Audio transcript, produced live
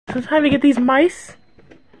So it's time to get these mice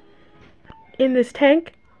in this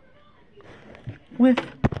tank with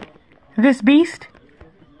this beast.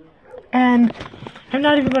 And I'm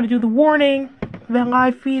not even going to do the warning, the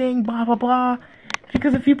live feeding, blah blah blah,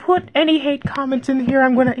 because if you put any hate comments in here,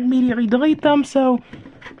 I'm going to immediately delete them. So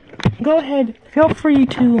go ahead, feel free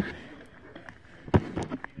to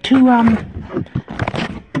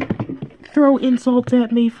throw insults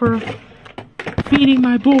at me for feeding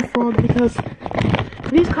my bullfrog, because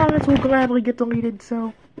these comments will gladly get deleted.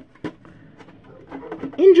 So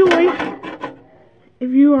enjoy.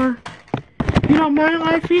 If you don't mind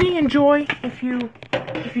live feeding, enjoy. If you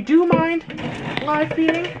do mind live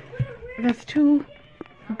feeding, that's too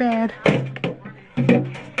bad.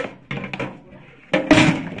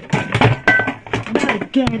 Not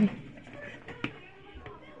again.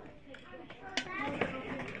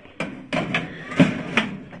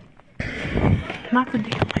 Knock the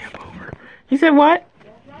damn lamp over. You said what?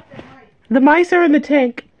 The mice are in the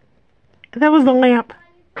tank. That was the lamp.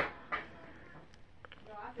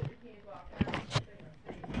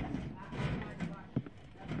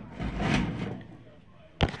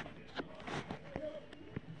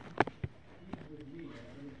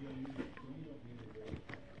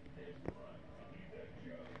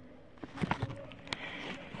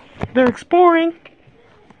 They're exploring.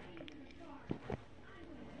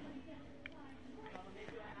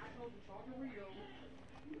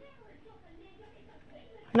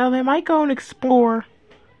 Now they might go and explore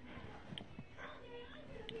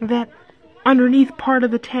that underneath part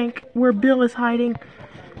of the tank where Bill is hiding,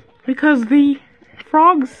 because the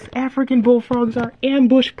frogs, African bullfrogs, are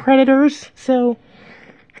ambush predators. So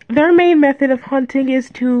their main method of hunting is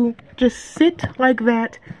to just sit like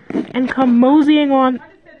that and come moseying on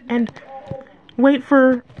and wait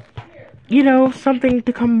for, something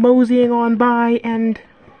to come moseying on by, and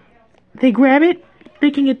they grab it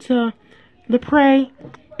thinking it's the prey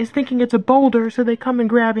is thinking it's a boulder, so they come and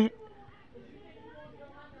grab it.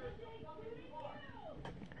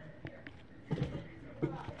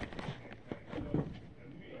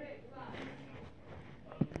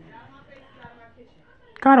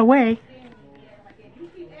 Got away.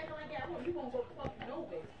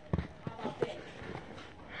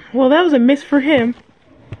 Well, that was a miss for him.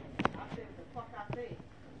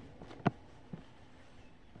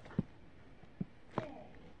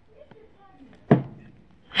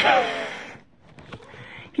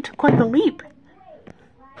 He took quite the leap.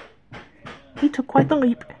 He took quite the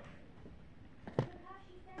leap.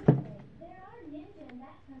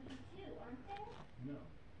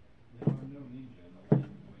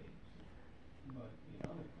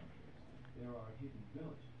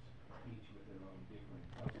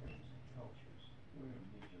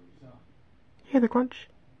 Hear the crunch?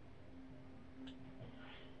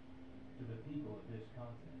 To the people of this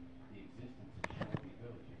continent, the existence of shinobi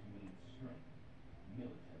villages means strength,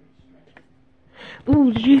 military strength.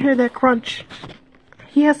 Ooh, did you hear that crunch?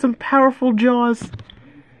 He has some powerful jaws.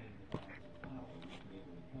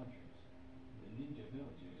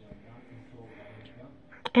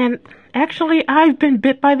 And actually, I've been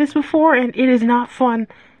bit by this before, and it is not fun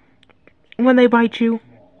when they bite you,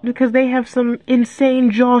 because they have some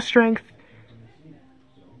insane jaw strength.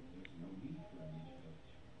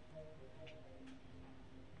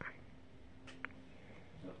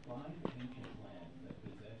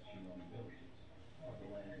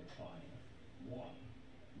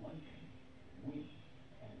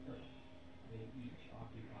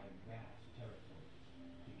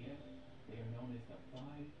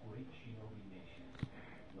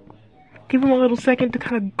 Give him a little second to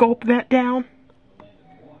kind of gulp that down.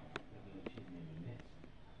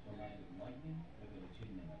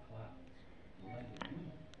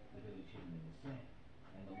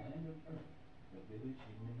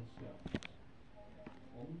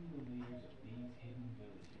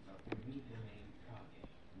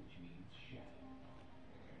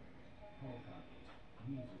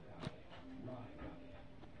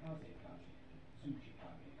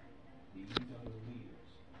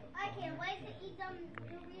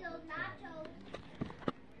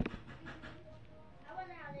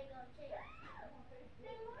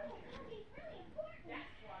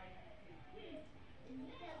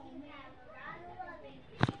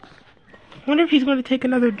 I wonder if he's going to take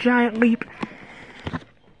another giant leap.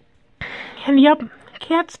 And yep,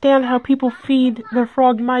 can't stand how people feed their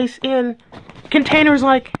frog mice in containers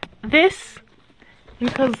like this,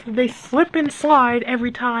 because they slip and slide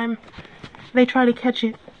every time they try to catch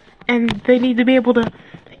it. And they need to be able to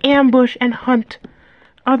ambush and hunt.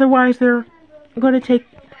 Otherwise, they're going to take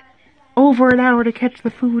over an hour to catch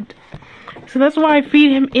the food. So that's why I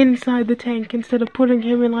feed him inside the tank instead of putting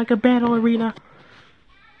him in like a battle arena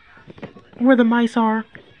where the mice are.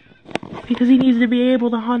 Because he needs to be able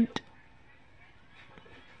to hunt.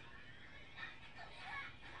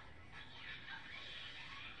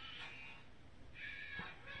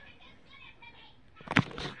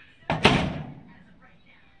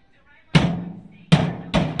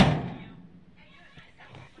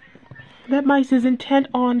 That mice is intent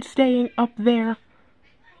on staying up there.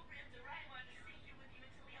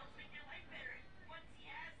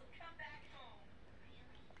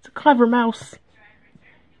 It's a clever mouse.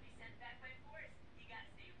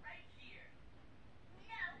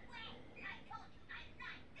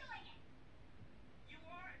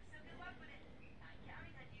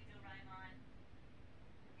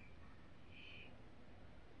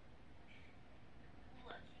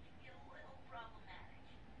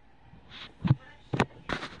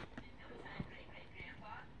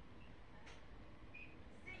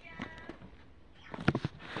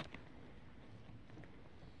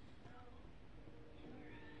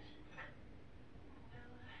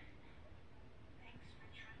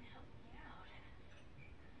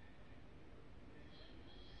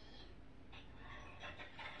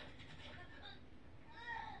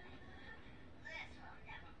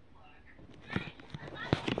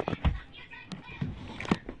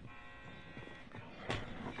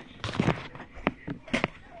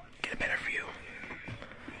 Get a better view.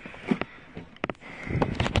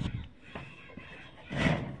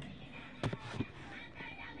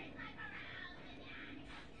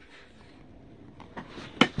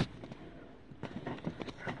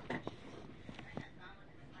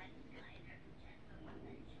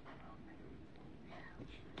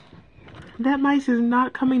 That mice is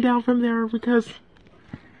not coming down from there because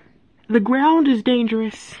the ground is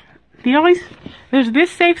dangerous. There's this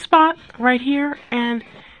safe spot right here, and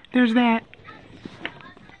there's that.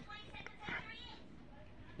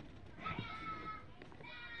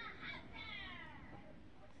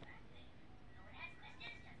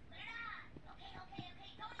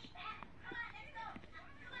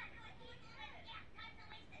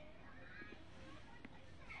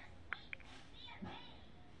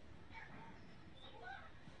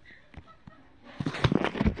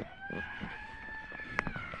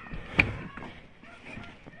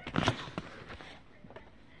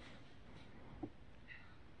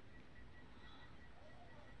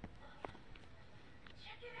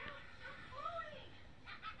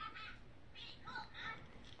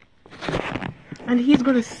 And he's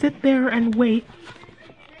going to sit there and wait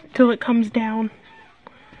till it comes down.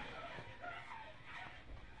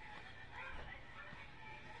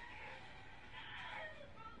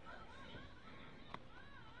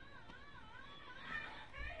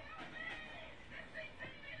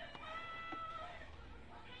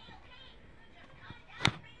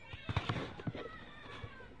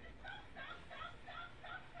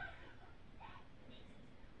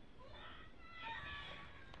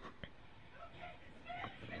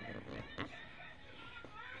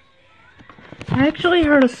 I actually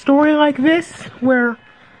heard a story like this where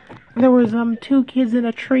there was two kids in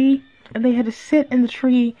a tree and they had to sit in the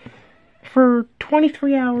tree for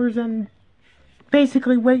 23 hours and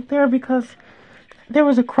basically wait there because there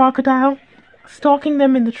was a crocodile stalking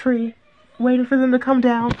them in the tree, waiting for them to come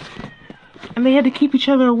down, and they had to keep each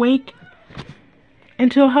other awake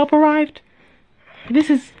until help arrived. This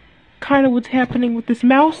is kind of what's happening with this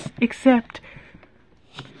mouse, except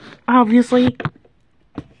obviously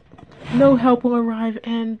no help will arrive.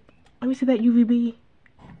 And let me see that UVB.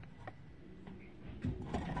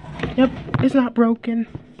 Yep, it's not broken.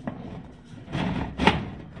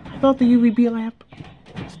 I thought the UVB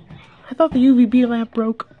lamp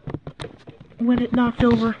broke when it knocked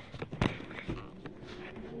over.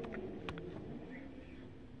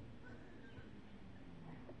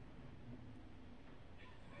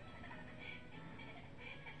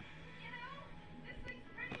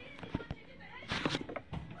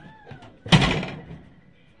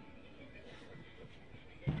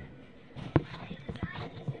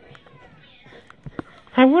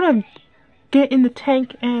 I want to get in the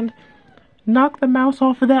tank and knock the mouse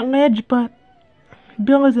off of that ledge, but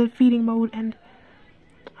Bill is in feeding mode and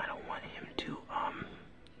I don't want him to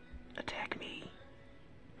attack me.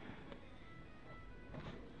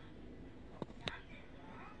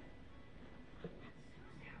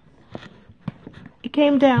 It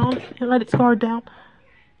came down and let its guard down.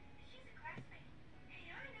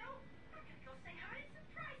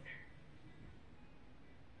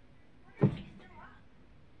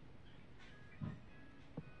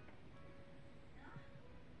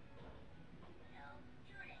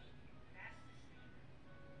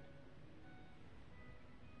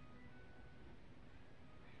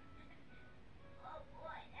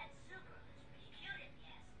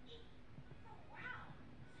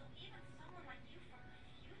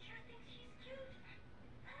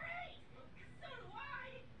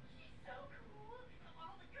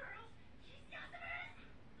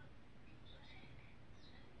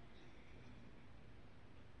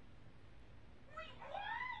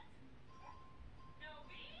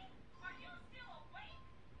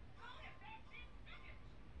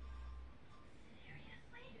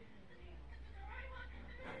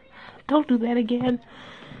 Don't do that again.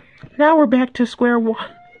 Now we're back to square one.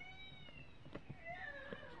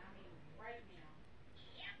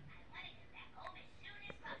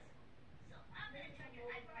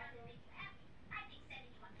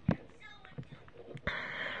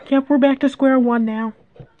 Yep, we're back to square one now.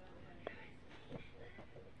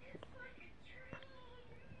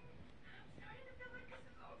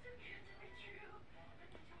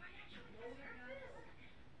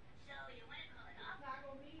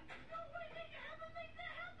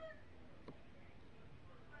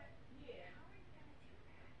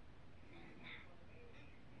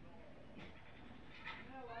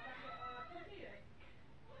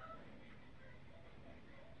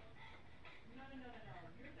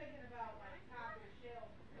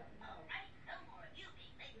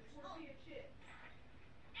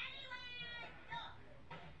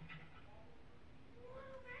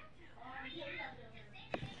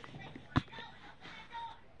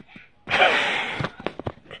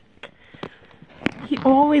 He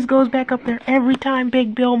always goes back up there every time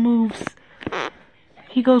Big Bill moves.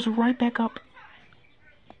 He goes right back up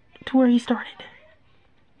to where he started.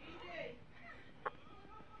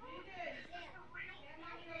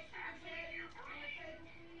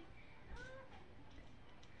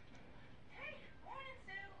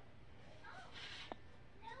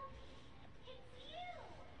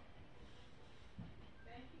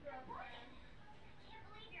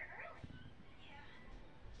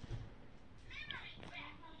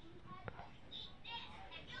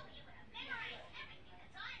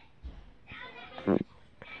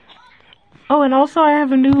 Oh, and also I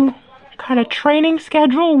have a new kind of training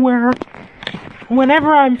schedule where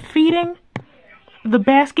whenever I'm feeding, the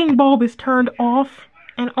basking bulb is turned off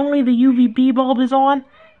and only the UVB bulb is on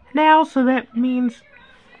now, so that means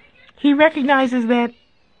he recognizes that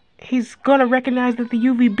he's gonna recognize that the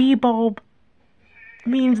UVB bulb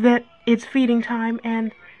means that it's feeding time,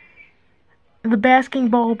 and the basking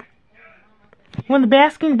bulb, when the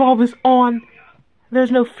basking bulb is on,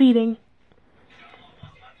 there's no feeding.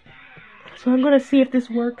 So I'm gonna see if this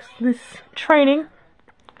works, this training.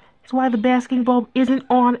 That's why the basking bulb isn't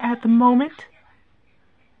on at the moment,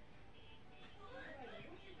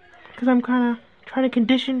 because I'm kind of trying to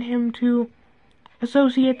condition him to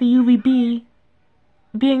associate the UVB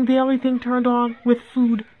being the only thing turned on with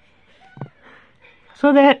food,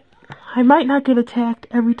 so that I might not get attacked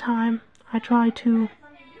every time I try to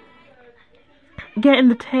get in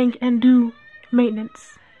the tank and do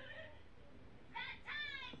maintenance.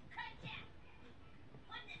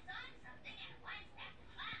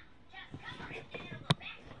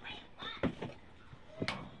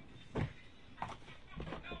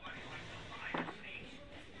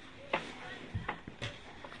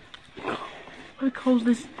 Let me close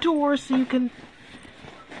this door so you can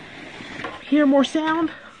hear more sound.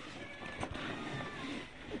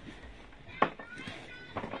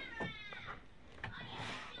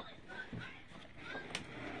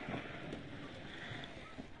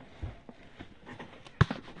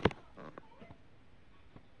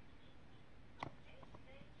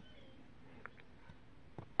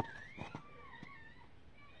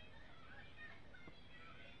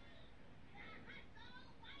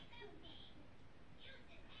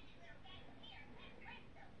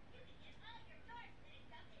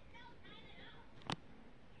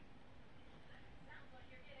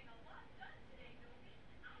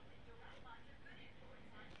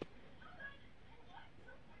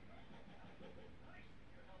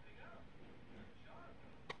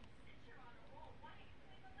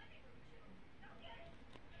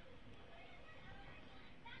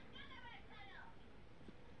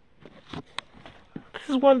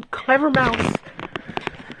 This is one clever mouse.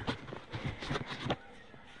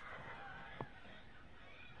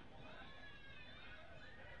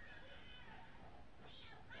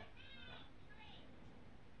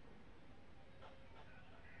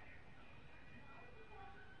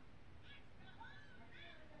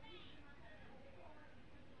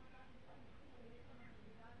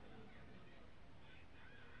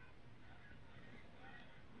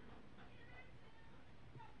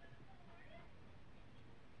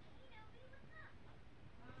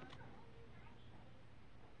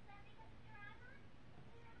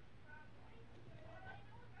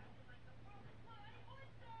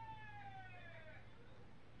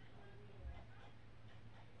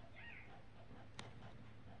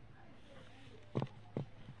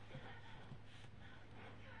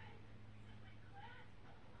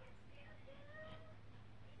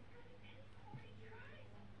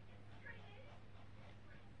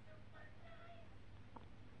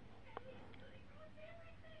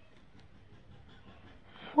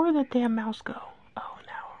 Where did that damn mouse go? Oh,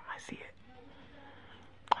 now I see it.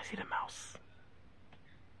 see the mouse.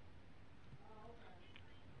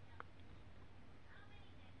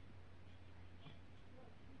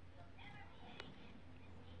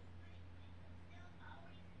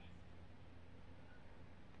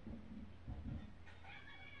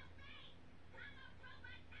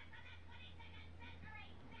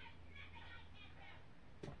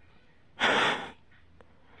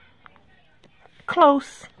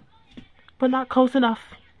 Close, but not close enough.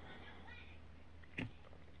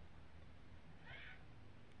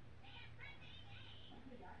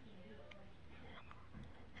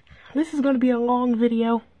 This is going to be a long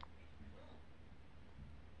video.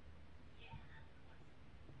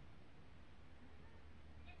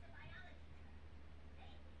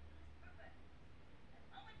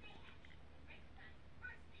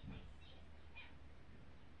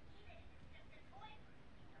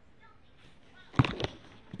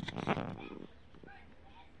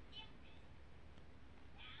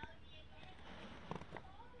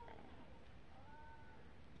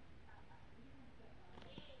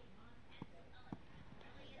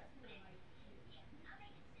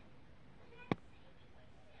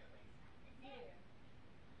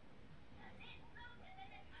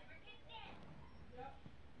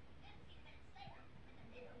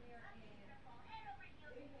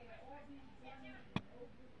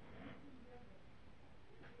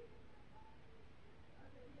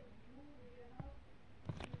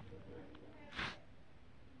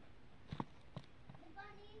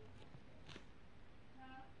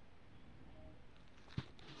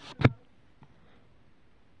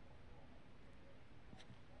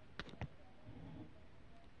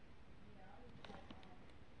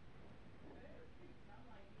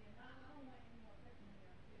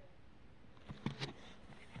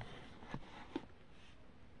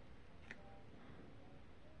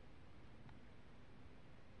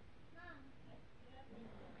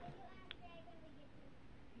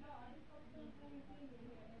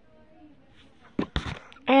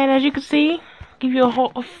 And as you can see, give you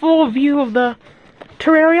a full view of the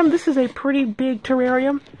terrarium. This is a pretty big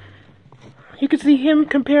terrarium. You can see him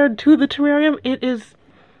compared to the terrarium. It is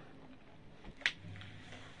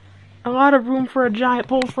a lot of room for a giant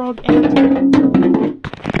bullfrog, and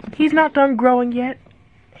he's not done growing yet.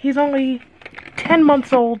 He's only 10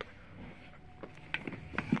 months old,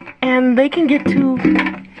 and they can get to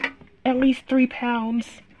at least 3 pounds.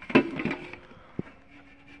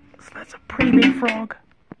 So that's a pretty big frog.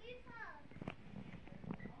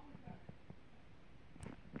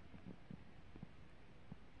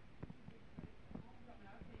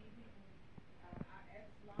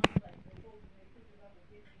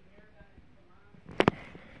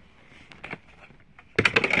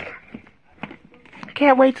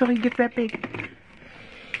 Can't wait till he gets that big.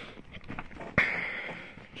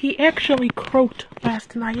 He actually croaked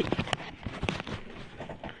last night.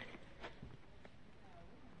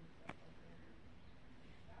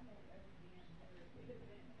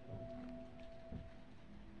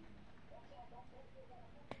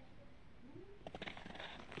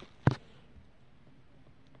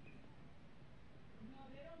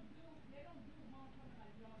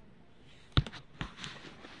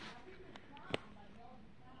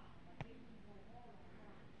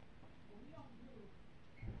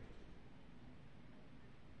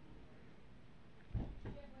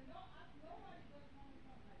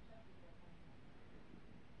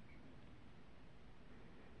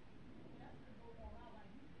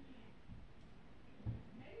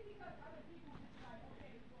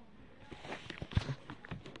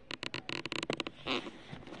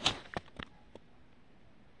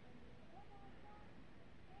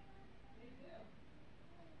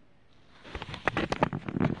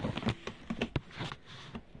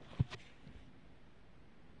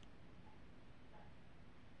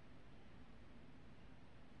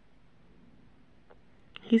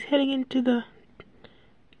 He's heading into the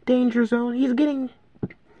danger zone. He's getting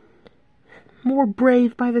more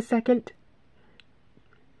brave by the second.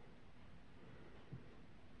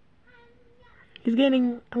 He's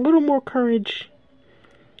getting a little more courage,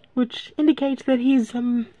 which indicates that he's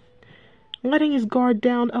letting his guard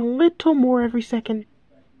down a little more every second.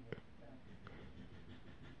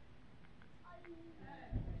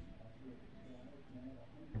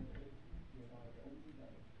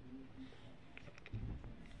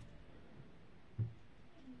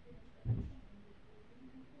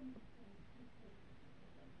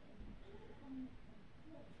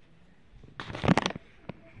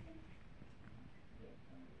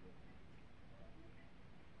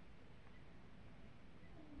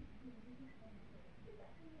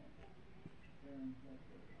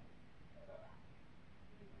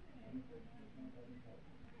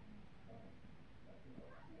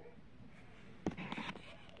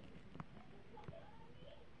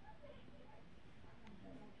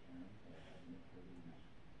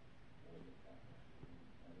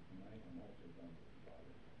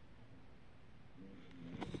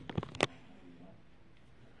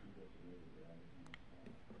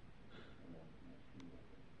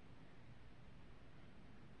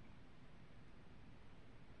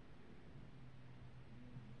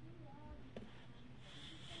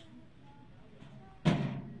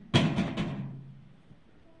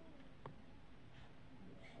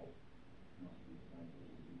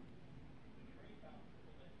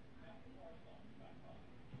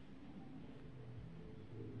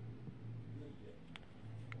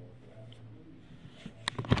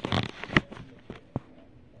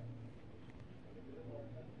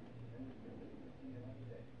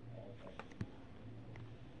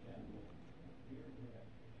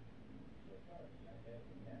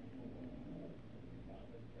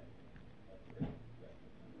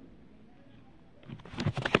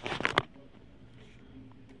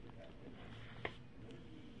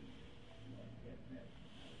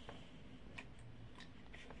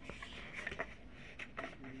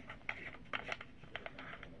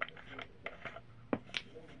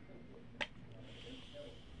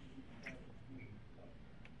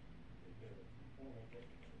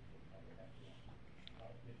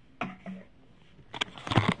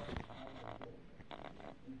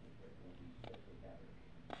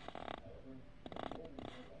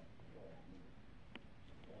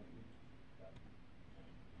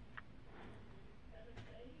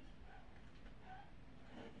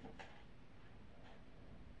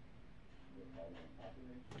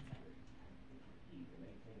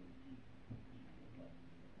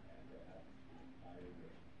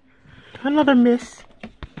 Another miss.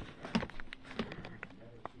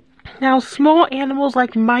 Now, small animals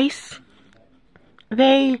like mice,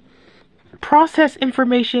 they process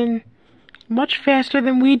information much faster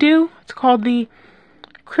than we do. It's called the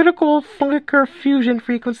critical flicker fusion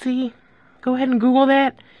frequency. Go ahead and Google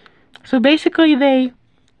that. So basically, they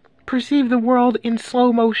perceive the world in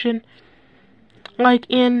slow motion. Like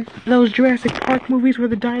in those Jurassic Park movies where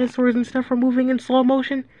the dinosaurs and stuff are moving in slow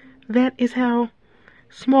motion. That is how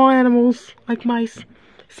small animals like mice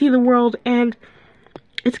see the world, and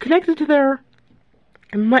it's connected to their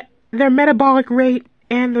metabolic rate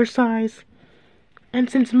and their size. And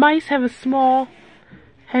since mice have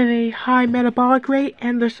a high metabolic rate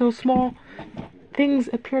and they're so small, things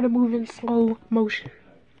appear to move in slow motion.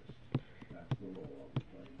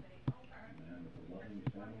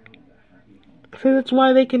 So that's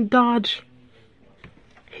why they can dodge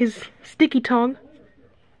his sticky tongue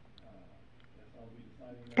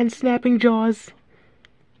and snapping jaws.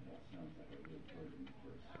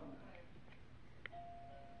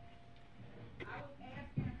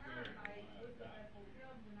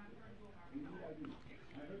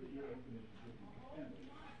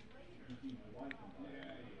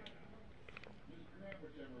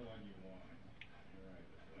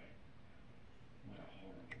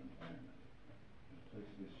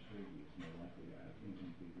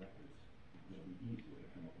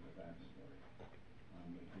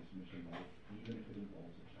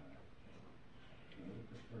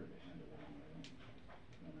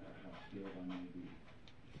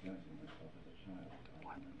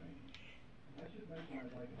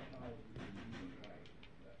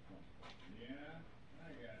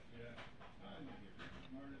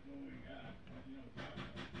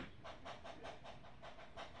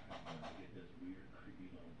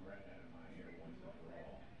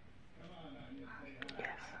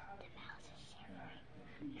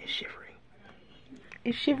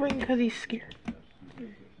 He's shivering because he's scared.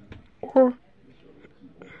 Or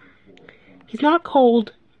he's not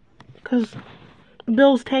cold because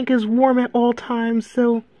Bill's tank is warm at all times,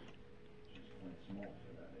 so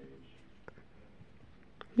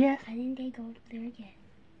yes. Why didn't they go there again?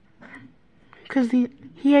 Because he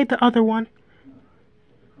ate the other one.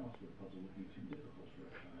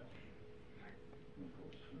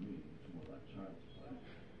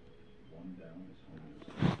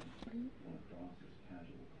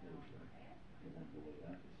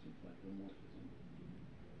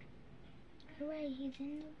 Hooray, he's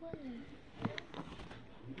in the water.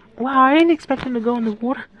 Wow, I didn't expect him to go in the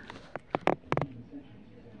water.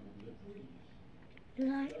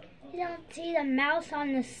 You don't see the mouse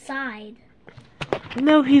on the side.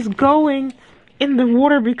 No, he's going in the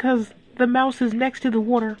water because the mouse is next to the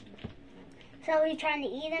water. So he's trying to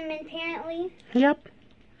eat him apparently? Yep.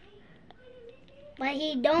 But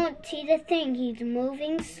he don't see the thing. He's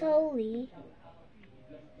moving slowly.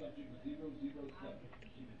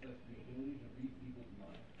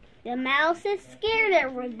 The mouse is scared,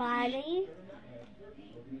 everybody.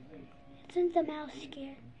 Isn't the mouse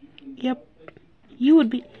scared? Yep. You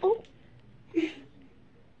would be. Oh.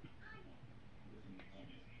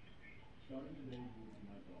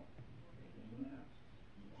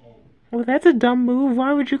 Well, that's a dumb move.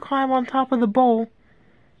 Why would you climb on top of the bowl?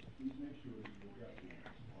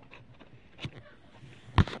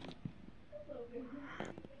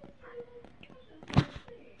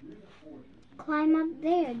 Climb up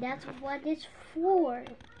there. That's what it's for.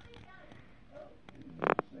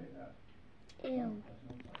 Ew.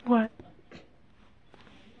 What?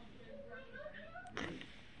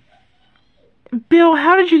 Bill,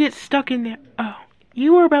 how did you get stuck in there? Oh,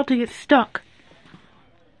 you were about to get stuck.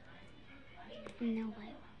 No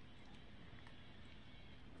way.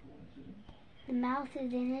 The mouse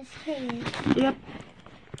is in his cage. Yep.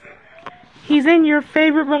 He's in your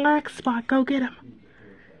favorite relax spot. Go get him.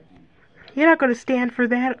 You're not going to stand for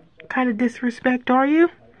that kind of disrespect, are you?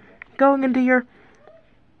 Going into your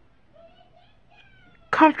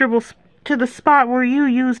comfortable to the spot where you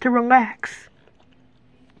used to relax.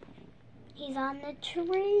 He's on the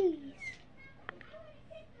trees.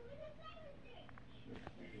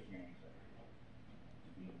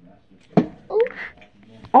 Oh.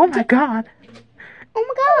 Oh my god. Oh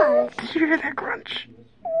my gosh. Did you hear that crunch?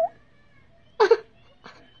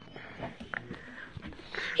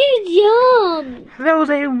 He jumped. That was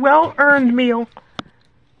a well-earned meal.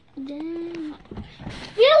 Dang.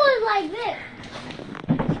 Bill was like this.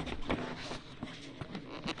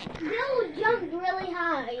 Bill jumped really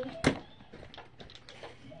high.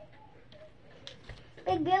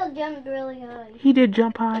 Big Bill jumped really high. He did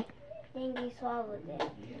jump high. Then he swallowed it.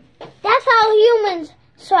 That's how humans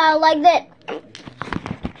swallow, like that.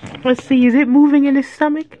 Let's see, is it moving in his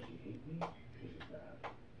stomach?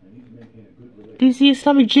 Do you see his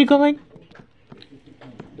stomach jiggling?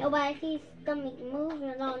 No, but I see his stomach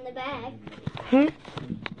moving on the back.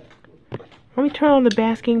 Let me turn on the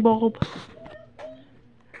basking bulb.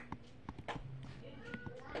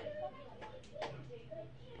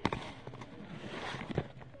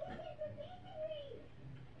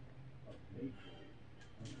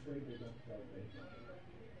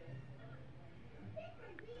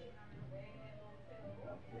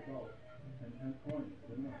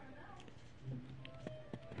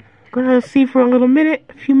 Gonna see for a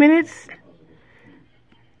few minutes,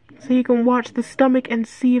 so you can watch the stomach and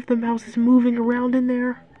see if the mouse is moving around in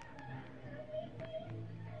there.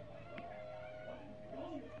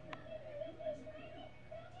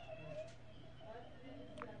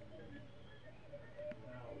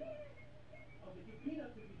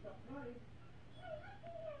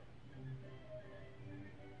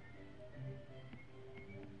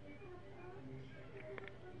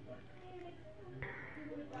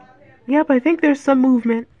 Yep, I think there's some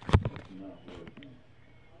movement.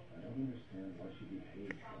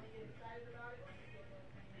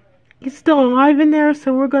 It's still alive in there,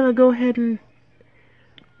 so we're gonna go ahead and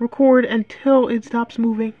record until it stops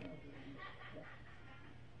moving.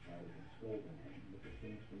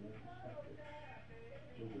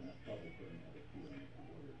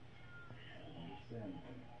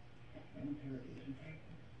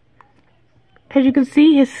 As you can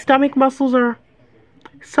see, his stomach muscles are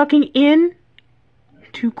sucking in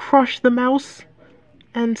to crush the mouse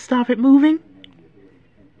and stop it moving.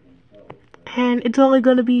 And it's only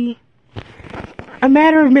going to be a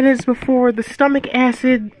matter of minutes before the stomach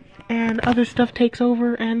acid and other stuff takes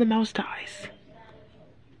over and the mouse dies.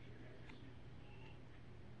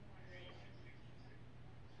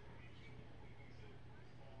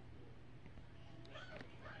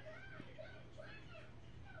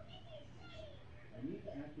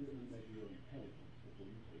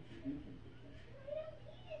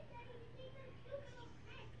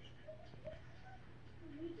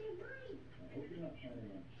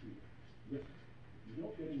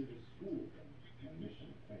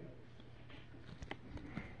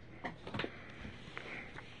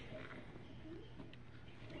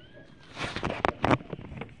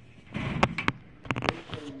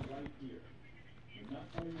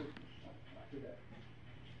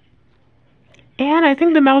 And I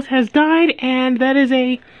think the mouse has died, and that is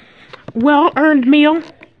a well-earned meal.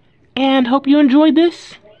 And hope you enjoyed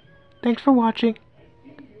this. Thanks for watching.